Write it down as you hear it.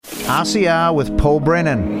RCR with Paul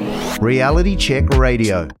Brennan, Reality Check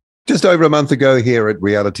Radio. Just over a month ago here at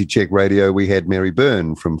Reality Check Radio, we had Mary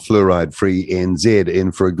Byrne from Fluoride Free NZ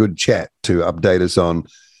in for a good chat to update us on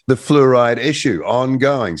the fluoride issue,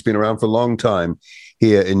 ongoing. It's been around for a long time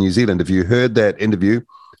here in New Zealand. If you heard that interview,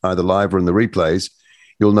 either live or in the replays,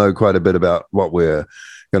 you'll know quite a bit about what we're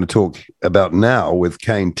going to talk about now with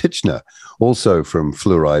Kane Tichener, also from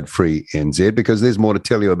Fluoride Free NZ, because there's more to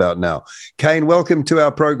tell you about now. Kane, welcome to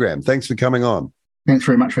our program. Thanks for coming on. Thanks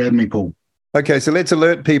very much for having me, Paul. Okay, so let's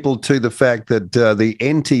alert people to the fact that the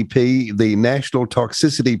NTP, the National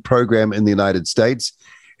Toxicity Program in the United States,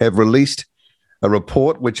 have released a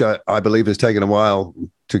report, which I believe has taken a while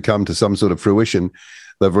to come to some sort of fruition.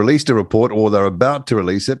 They've released a report, or they're about to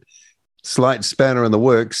release it. Slight spanner in the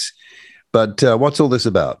works. But what's all this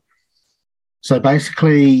about? So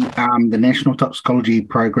basically, the National Toxicology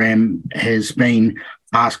Program has been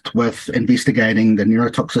tasked with investigating the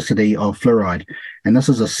neurotoxicity of fluoride. And this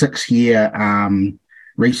is a 6-year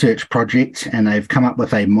research project, and they've come up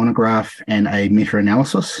with a monograph and a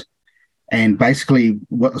meta-analysis. And basically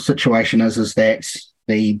what the situation is that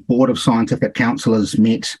the Board of Scientific Counsellors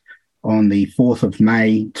met on the 4th of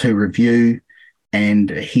May to review and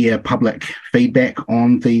hear public feedback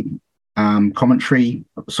on the commentary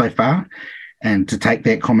so far, and to take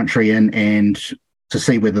that commentary in and to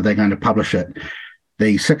see whether they're going to publish it.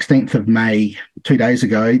 The 16th of May, 2 days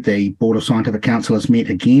ago, the Board of Scientific Counsellors met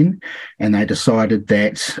again, and they decided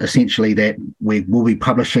that essentially that they will be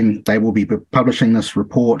publishing this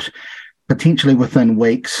report potentially within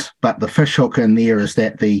weeks, but the fishhook in there is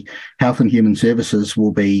that the Health and Human Services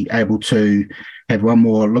will be able to have one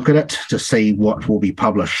more look at it to see what will be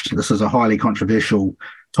published. This is a highly controversial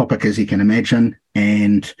topic, as you can imagine,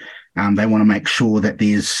 and they want to make sure that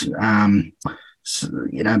there's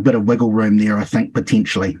a bit of wiggle room there, I think,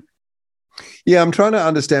 potentially. Yeah, I'm trying to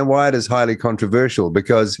understand why it is highly controversial,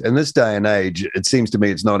 because in this day and age, it seems to me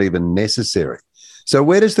it's not even necessary. So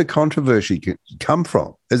where does the controversy come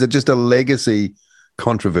from? Is it just a legacy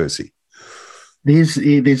controversy? There's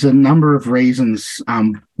a number of reasons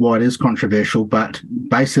why it is controversial, but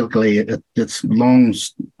basically it's a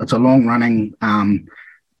long-running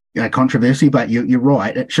controversy. But you're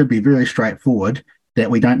right; it should be very straightforward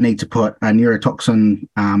that we don't need to put a neurotoxin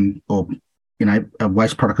or a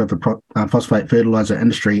waste product of the phosphate fertilizer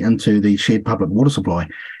industry into the shared public water supply.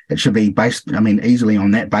 It should be based, easily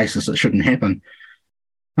on that basis. It shouldn't happen.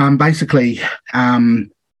 Basically,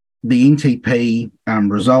 the NTP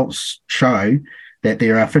results show that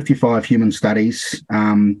there are 55 human studies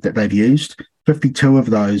that they've used. 52 of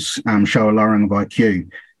those show a lowering of IQ.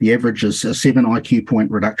 The average is a 7 IQ point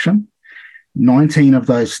reduction. 19 of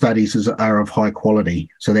those studies are of high quality.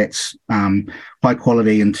 So that's high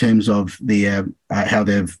quality in terms of their how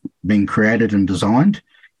they've been created and designed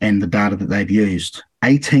and the data that they've used.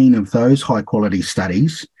 18 of those high quality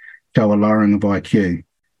studies show a lowering of IQ.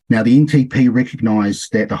 Now, the NTP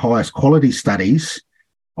recognised that the highest quality studies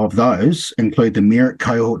of those include the MERIT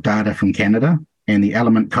cohort data from Canada and the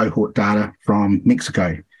ELEMENT cohort data from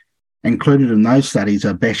Mexico. Included in those studies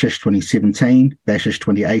are BASIS 2017, BASIS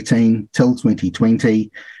 2018, TIL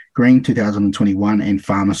 2020, GREEN 2021, and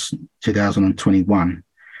FARMAS 2021.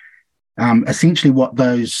 Essentially, what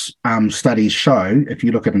those studies show, if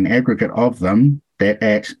you look at an aggregate of them, that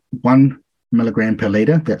at 1 milligram per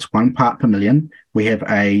litre, that's 1 part per million, we have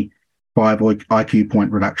a 5 IQ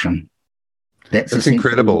point reduction. That's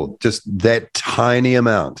incredible. Just that tiny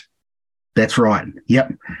amount. That's right.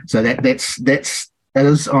 Yep. So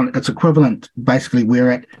it's equivalent. Basically,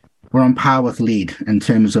 we're on par with lead in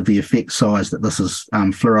terms of the effect size that this is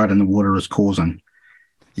fluoride in the water is causing.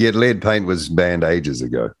 Yet lead paint was banned ages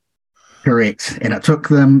ago. Correct. And it took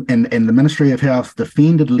them, and the Ministry of Health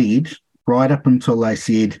defended lead right up until they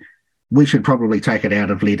said, we should probably take it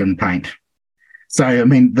out of lead and paint. So,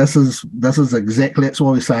 this is exactly, that's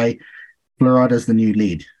why we say fluoride is the new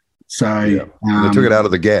lead. So yeah. They took it out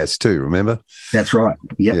of the gas too, remember? That's right.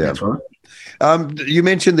 Yep, yeah, that's right. You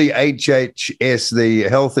mentioned the HHS, the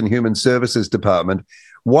Health and Human Services Department.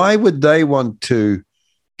 Why would they want to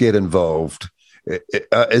get involved?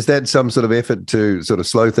 Is that some sort of effort to sort of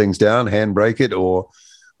slow things down, handbrake it,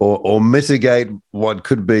 or mitigate what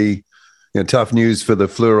could be tough news for the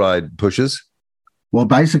fluoride pushers? Well,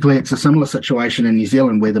 basically, it's a similar situation in New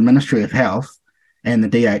Zealand where the Ministry of Health and the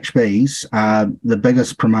DHBs are the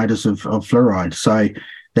biggest promoters of fluoride. So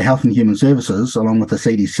the Health and Human Services, along with the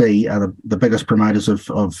CDC, are the biggest promoters of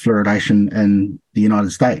fluoridation in the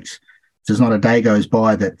United States. There's not a day goes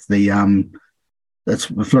by that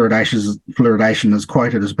fluoridation is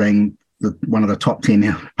quoted as being one of the top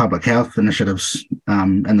 10 public health initiatives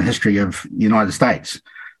in the history of the United States.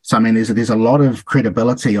 So, I mean, there's a lot of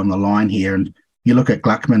credibility on the line here. And you look at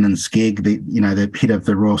Gluckman and Skegg, the head of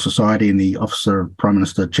the Royal Society and the Officer of Prime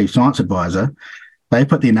Minister Chief Science Advisor, they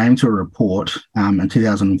put their name to a report in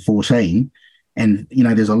 2014. And,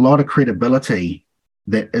 there's a lot of credibility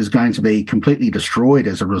that is going to be completely destroyed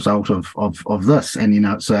as a result of this. And,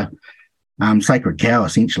 it's a sacred cow,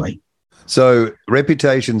 essentially. So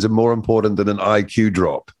reputations are more important than an IQ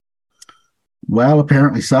drop. Well,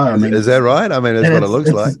 apparently so. I mean, is that right? I mean, that's what it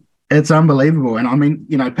looks like. It's unbelievable. And I mean,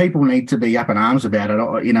 people need to be up in arms about it.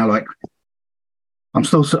 Like I'm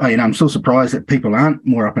still surprised that people aren't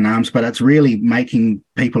more up in arms, but it's really making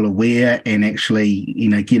people aware and actually,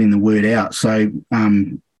 getting the word out. So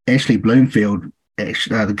Ashley Bloomfield,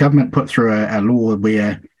 the government put through a law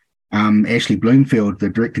where Ashley Bloomfield, the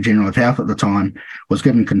Director General of Health at the time, was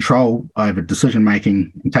given control over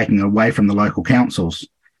decision-making and taking it away from the local councils.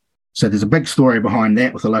 So there's a big story behind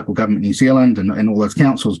that with the local government New Zealand and all those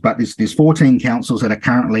councils, but there's 14 councils that are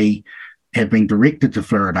currently have been directed to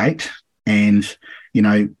fluoridate, and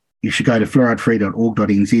you should go to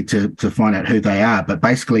fluoridefree.org.nz to find out who they are. But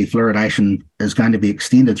basically, fluoridation is going to be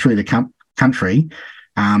extended through the country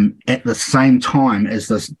at the same time as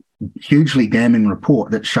this hugely damning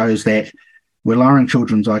report that shows that we're lowering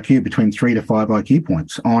children's IQ between 3 to 5 IQ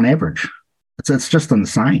points on average. It's just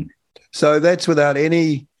insane. So that's without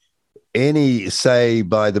any say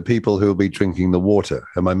by the people who will be drinking the water.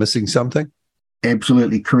 Am I missing something?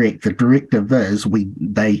 Absolutely correct. The directive is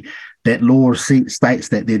that law states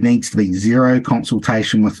that there needs to be zero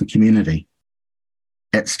consultation with the community.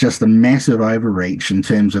 It's just a massive overreach in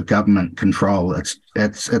terms of government control.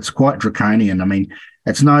 It's quite draconian. I mean,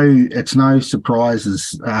 it's no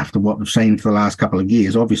surprises after what we've seen for the last couple of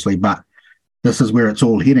years, obviously, but this is where it's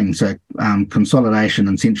all heading. So consolidation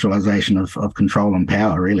and centralisation of control and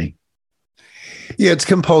power, really. Yeah, it's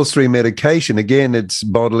compulsory medication. Again, it's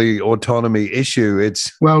bodily autonomy issue.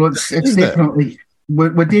 It's definitely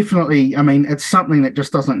we're definitely. I mean, it's something that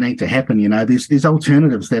just doesn't need to happen. There's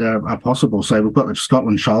alternatives that are possible. So we've got the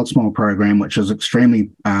Scotland Child Smile program, which is extremely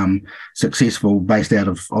successful, based out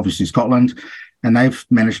of obviously Scotland, and they've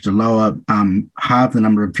managed to lower half the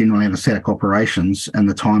number of general anaesthetic operations in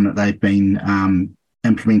the time that they've been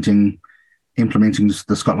implementing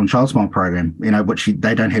the Scotland Child Smile program, which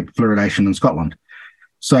they don't have fluoridation in Scotland.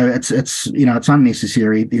 So it's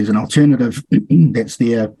unnecessary. There's an alternative that's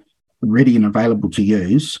there, ready and available to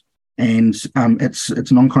use, and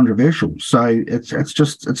it's non-controversial. So it's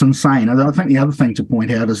insane. I think the other thing to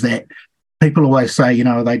point out is that people always say,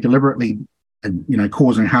 are they deliberately,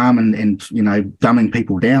 causing harm and dumbing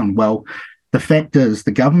people down? Well, the fact is,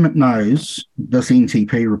 the government knows this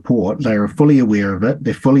NTP report. They are fully aware of it.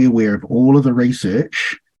 They're fully aware of all of the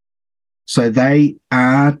research. So they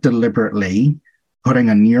are deliberately putting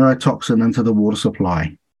a neurotoxin into the water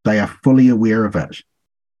supply. They are fully aware of it.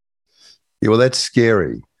 Yeah, well, that's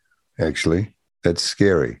scary, actually. That's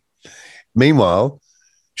scary. Meanwhile,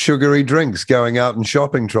 sugary drinks going out in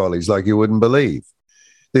shopping trolleys like you wouldn't believe.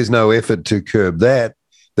 There's no effort to curb that.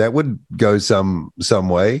 That would go some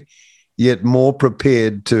way. Yet more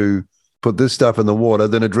prepared to put this stuff in the water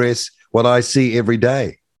than address what I see every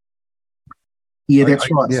day. Yeah, that's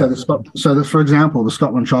right. Yeah. So for example, the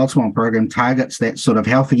Scotland Child Smile program targets that sort of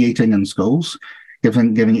healthy eating in schools,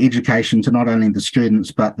 giving education to not only the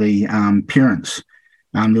students but the parents.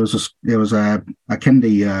 There was a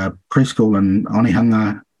kindy preschool in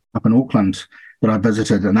Onehunga up in Auckland that I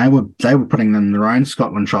visited, and they were putting in their own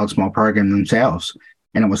Scotland Child Smile program themselves.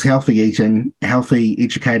 And it was healthy eating, healthy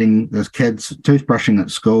educating the kids, toothbrushing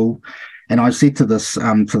at school. And I said to this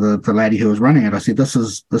to the lady who was running it, I said, "This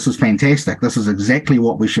is fantastic. This is exactly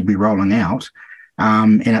what we should be rolling out."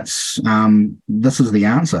 And this is the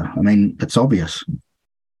answer. I mean, it's obvious.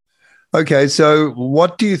 Okay, so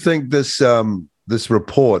what do you think this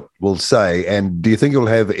report will say? And do you think it will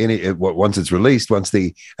have any once it's released, once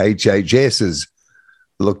the HHS has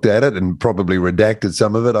looked at it and probably redacted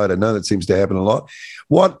some of it? I don't know. That seems to happen a lot.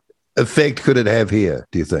 What effect could it have here,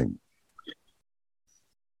 do you think?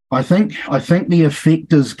 I think the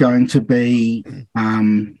effect is going to be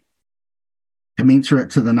commensurate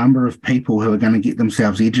to the number of people who are going to get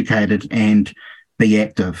themselves educated and be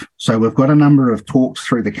active. So we've got a number of talks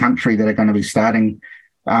through the country that are going to be starting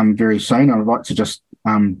very soon. I'd like to just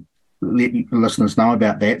let listeners know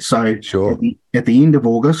about that. So sure. At the end of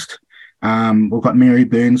August, we've got Mary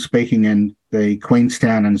Byrne speaking in the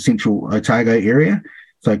Queenstown and Central Otago area.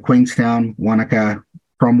 So Queenstown, Wanaka,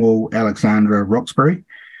 Cromwell, Alexandra, Roxbury.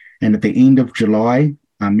 And at the end of July,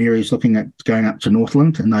 Mary's looking at going up to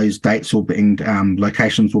Northland, and those dates will be,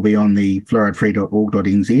 locations will be on the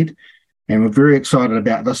fluoridefree.org.nz. And we're very excited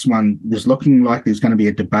about this one. There's looking like there's going to be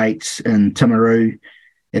a debate in Timaru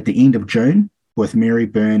at the end of June with Mary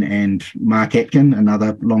Byrne and Mark Atkin,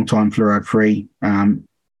 another long-time fluoride-free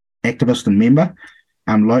activist and member,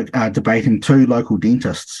 debating two local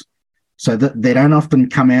dentists. So that they don't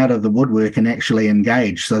often come out of the woodwork and actually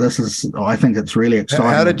engage. So I think it's really exciting.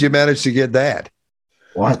 How did you manage to get that?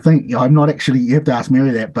 Well, I think I'm not actually. You have to ask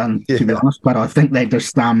Mary that, but to be honest, but I think they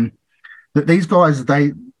just that these guys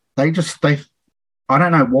they I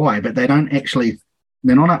don't know why, but they don't actually.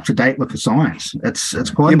 They're not up to date with the science.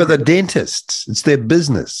 It's quite. Yeah, but the dentists, it's their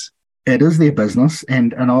business. It is their business,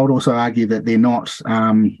 and I would also argue that they're not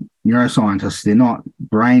neuroscientists. They're not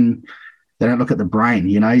brain. They don't look at the brain.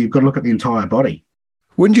 You've got to look at the entire body.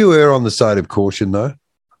 Wouldn't you err on the side of caution, though?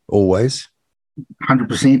 Always.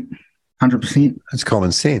 100%. 100%. It's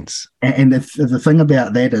common sense. And the thing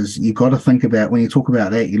about that is you've got to think about, when you talk about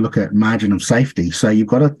that, you look at margin of safety. So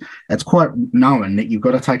it's quite known that you've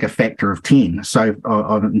got to take a factor of 10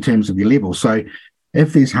 in terms of your level. So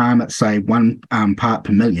if there's harm at, say, 1 part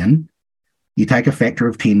per million, you take a factor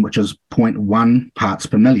of 10, which is 0.1 parts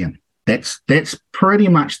per million. That's pretty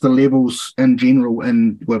much the levels in general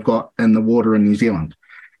we've got in the water in New Zealand.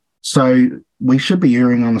 So we should be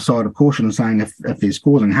erring on the side of caution and saying if there's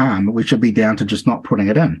causing harm, we should be down to just not putting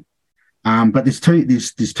it in. But there's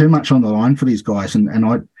too much on the line for these guys, and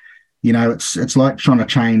it's like trying to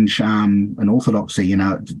change an orthodoxy.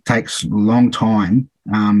 It takes a long time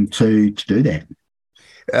to do that.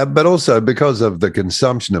 But also because of the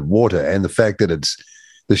consumption of water and the fact that it's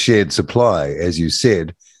the shared supply, as you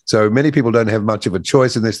said. So many people don't have much of a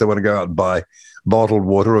choice unless they want to go out and buy bottled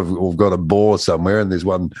water or got a bore somewhere. And there's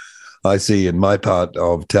one I see in my part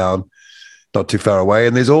of town, not too far away,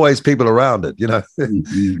 and there's always people around it.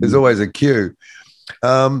 Mm-hmm. There's always a queue.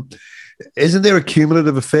 Isn't there a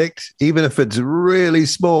cumulative effect? Even if it's really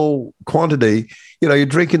small quantity, you're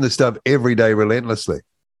drinking the stuff every day relentlessly.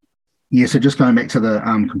 Yeah, so just going back to the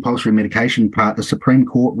compulsory medication part, the Supreme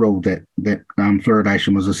Court ruled that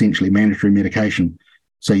fluoridation was essentially mandatory medication.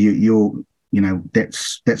 So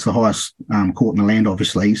that's the highest court in the land,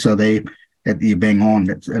 obviously. So you're bang on.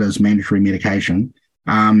 It is mandatory medication.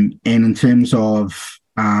 And in terms of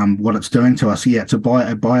what it's doing to us, it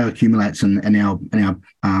bioaccumulates in our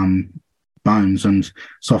bones and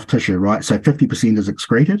soft tissue, right? So 50% is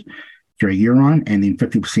excreted through urine, and then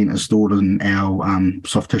 50% is stored in our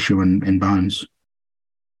soft tissue and bones,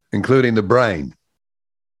 including the brain.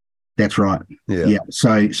 That's right. Yeah.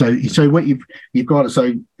 So what you've got.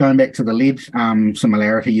 So going back to the lead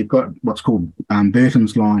similarity, you've got what's called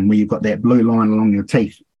Burton's line, where you've got that blue line along your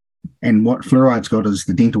teeth. And what fluoride's got is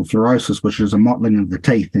the dental fluorosis, which is a mottling of the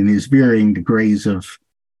teeth. And there's varying degrees of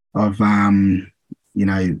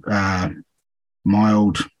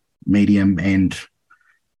mild, medium, and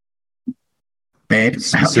bad.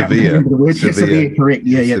 Severe. Severe, correct.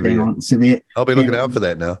 Yeah, severe. Severe. I'll be looking out for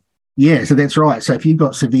that now. Yeah, so that's right. So if you've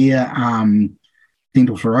got severe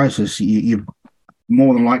dental fluorosis, you've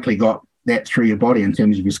more than likely got that through your body in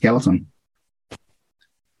terms of your skeleton.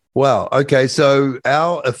 Wow. Okay. So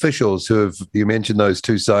our officials you mentioned those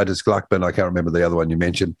two scientists, Gluckman, I can't remember the other one you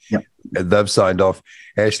mentioned. Yep. They've signed off.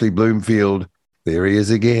 Ashley Bloomfield, there he is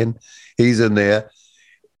again. He's in there.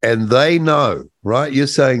 And they know, right? You're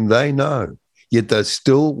saying they know, yet they're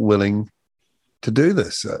still willing to do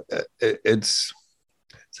this. It's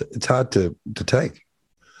hard to take.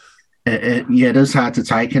 It is hard to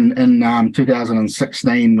take. In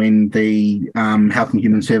 2016, when the Health and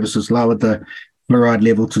Human Services lowered the fluoride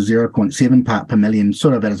level to 0.7 part per million,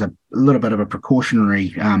 sort of as a little bit of a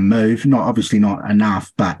precautionary move, obviously not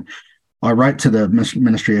enough, but I wrote to the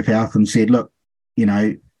Ministry of Health and said, look,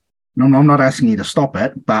 I'm not asking you to stop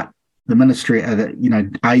it, but the ministry,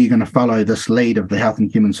 are you going to follow this lead of the Health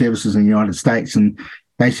and Human Services in the United States? And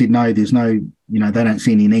they said, no, there's no, they don't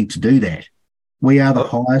see any need to do that. We are the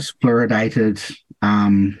highest fluoridated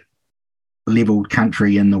leveled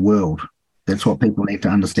country in the world. That's what people need to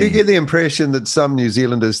understand. Do you get the impression that some New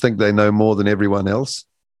Zealanders think they know more than everyone else?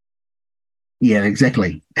 Yeah,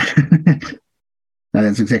 exactly. No,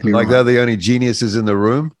 that's exactly right. Like they're the only geniuses in the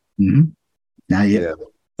room? Mm-hmm. No, yeah.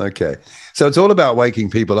 Okay. So it's all about waking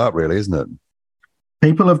people up, really, isn't it?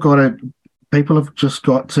 People have just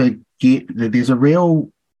got to get, there's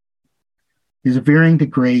varying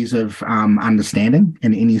degrees of understanding,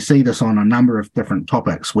 and you see this on a number of different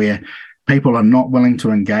topics where people are not willing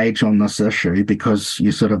to engage on this issue because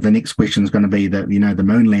the next question is going to be the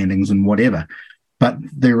moon landings and whatever. But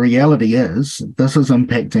the reality is this is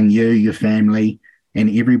impacting you, your family, and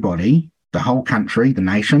everybody, the whole country, the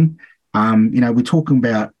nation. We're talking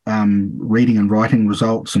about reading and writing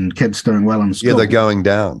results and kids doing well in school. Yeah, they're going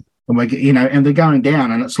down. And and they're going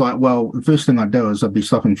down, and it's like, well, the first thing I'd do is I'd be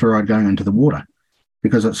stopping fluoride going into the water,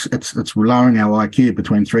 because it's lowering our IQ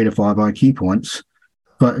between 3 to 5 IQ points.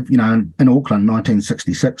 But in Auckland,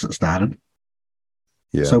 1966 it started.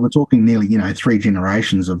 Yeah. So we're talking nearly 3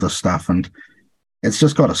 generations of this stuff, and it's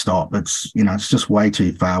just got to stop. It's it's just way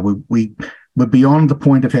too far. We're beyond the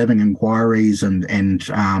point of having inquiries and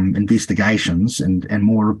investigations and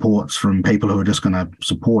more reports from people who are just going to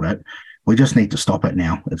support it. We just need to stop it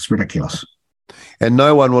now. It's ridiculous. And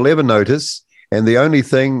no one will ever notice. And the only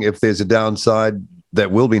thing, if there's a downside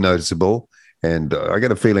that will be noticeable, and I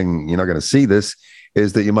get a feeling you're not going to see this,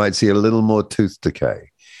 is that you might see a little more tooth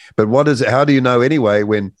decay. But how do you know anyway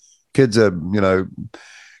when kids are,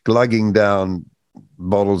 glugging down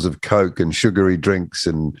bottles of Coke and sugary drinks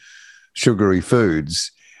and sugary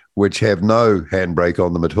foods, which have no handbrake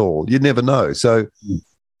on them at all? You never know. So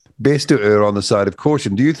best to err on the side of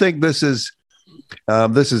caution. Do you think this is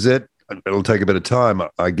it? It'll take a bit of time,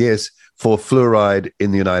 I guess, for fluoride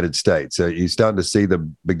in the United States. Are you starting to see the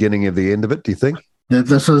beginning of the end of it, do you think?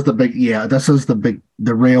 This is the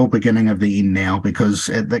real beginning of the end now, because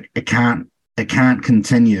it can't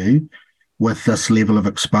continue with this level of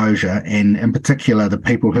exposure, and in particular the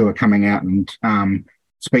people who are coming out and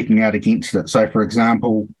speaking out against it. So, for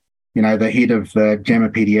example, the head of the JAMA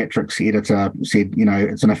Pediatrics editor said,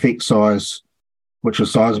 it's an effect size which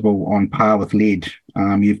is sizable on par with lead.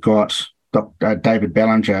 You've got Dr. David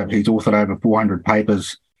Ballinger, who's authored over 400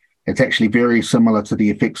 papers. It's actually very similar to the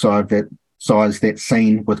effect size that's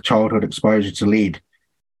seen with childhood exposure to lead.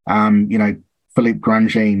 Philippe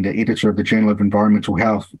Grandjean, the editor of the Journal of Environmental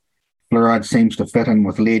Health, fluoride seems to fit in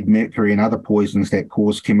with lead, mercury, and other poisons that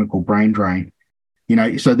cause chemical brain drain.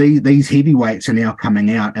 So these heavyweights are now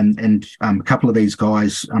coming out, and a couple of these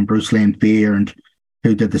guys, Bruce Landfair, and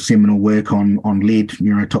who did the seminal work on lead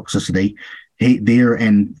neurotoxicity,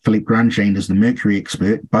 and Philippe Grandjean is the mercury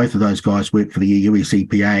expert. Both of those guys work for the US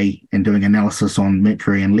EPA and doing analysis on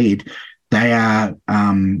mercury and lead. They are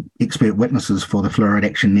expert witnesses for the Fluoride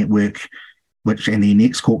Action Network, and their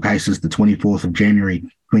next court case is the 24th of January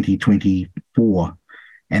 2024,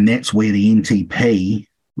 and that's where the NTP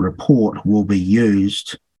report will be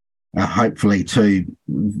used, hopefully, to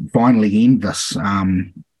finally end this,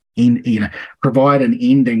 provide an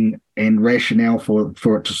ending and rationale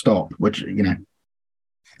for it to stop,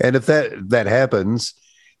 And if that happens,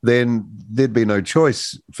 then there'd be no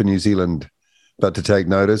choice for New Zealand but to take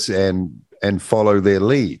notice and follow their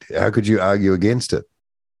lead. How could you argue against it?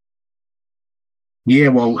 Yeah,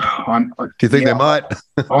 well, do you think they might?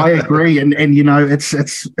 I agree, and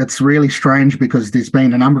it's really strange, because there's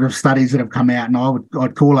been a number of studies that have come out, and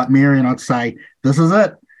I'd call up Mary and I'd say, "This is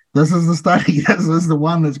it. This is the study. This is the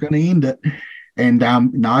one that's going to end it." And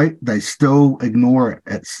no, they still ignore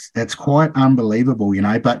it. It's quite unbelievable,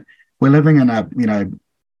 But we're living in a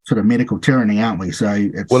sort of medical tyranny, aren't we? So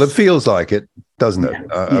it feels like it, doesn't it?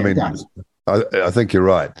 It does. I think you're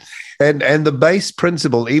right. And the base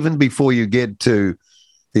principle, even before you get to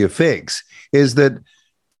the effects, is that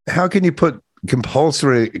how can you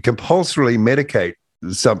compulsorily medicate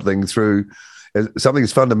something through something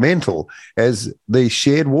as fundamental as the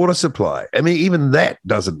shared water supply? I mean, even that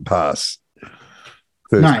doesn't pass.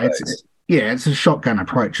 It's a shotgun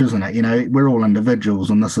approach, isn't it? We're all individuals,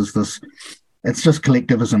 and it's just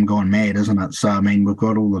collectivism gone mad, isn't it? So, I mean, we've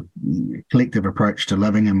got all the collective approach to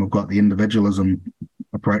living, and we've got the individualism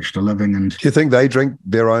approach to living. And do you think they drink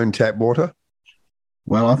their own tap water?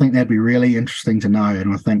 Well, I think that'd be really interesting to know,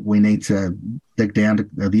 and I think we need to dig down to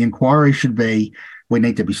the inquiry. We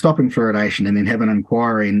need to be stopping fluoridation, and then have an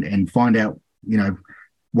inquiry and find out,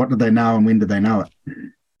 what did they know and when did they know it?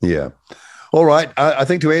 Yeah. All right. I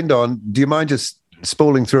think to end on, do you mind just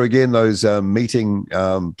spooling through again those meeting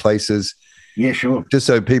places? Yeah, sure. Just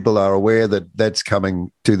so people are aware that that's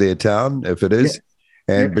coming to their town, if it is,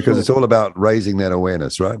 because it's all about raising that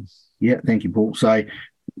awareness, right? Yeah, thank you, Paul. So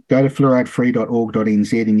go to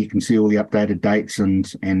fluoridefree.org.nz and you can see all the updated dates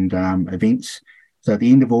and events. So at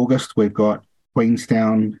the end of August, we've got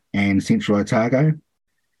Queenstown and Central Otago.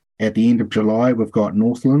 At the end of July, we've got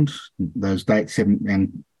Northland. Those dates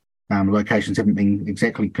and locations haven't been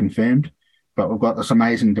exactly confirmed. But we've got this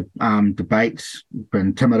amazing debates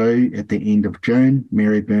in Timaru at the end of June,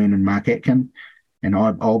 Mary Byrne and Mark Atkin. And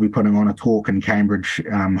I'll be putting on a talk in Cambridge,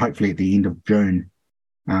 hopefully at the end of June.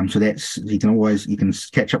 So that's you can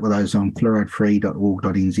catch up with those on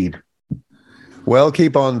fluoridefree.org.nz. Well,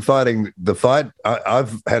 keep on fighting the fight.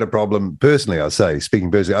 I've had a problem personally, I've had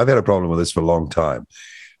a problem with this for a long time.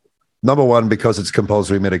 Number one, because it's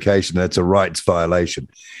compulsory medication, that's a rights violation.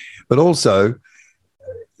 But also,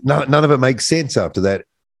 none of it makes sense after that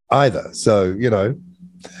either. So,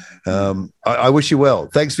 I wish you well.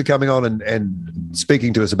 Thanks for coming on and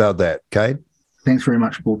speaking to us about that, Kane. Thanks very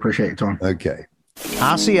much, Paul. Appreciate your time. Okay.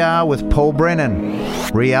 RCR with Paul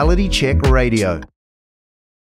Brennan, Reality Check Radio.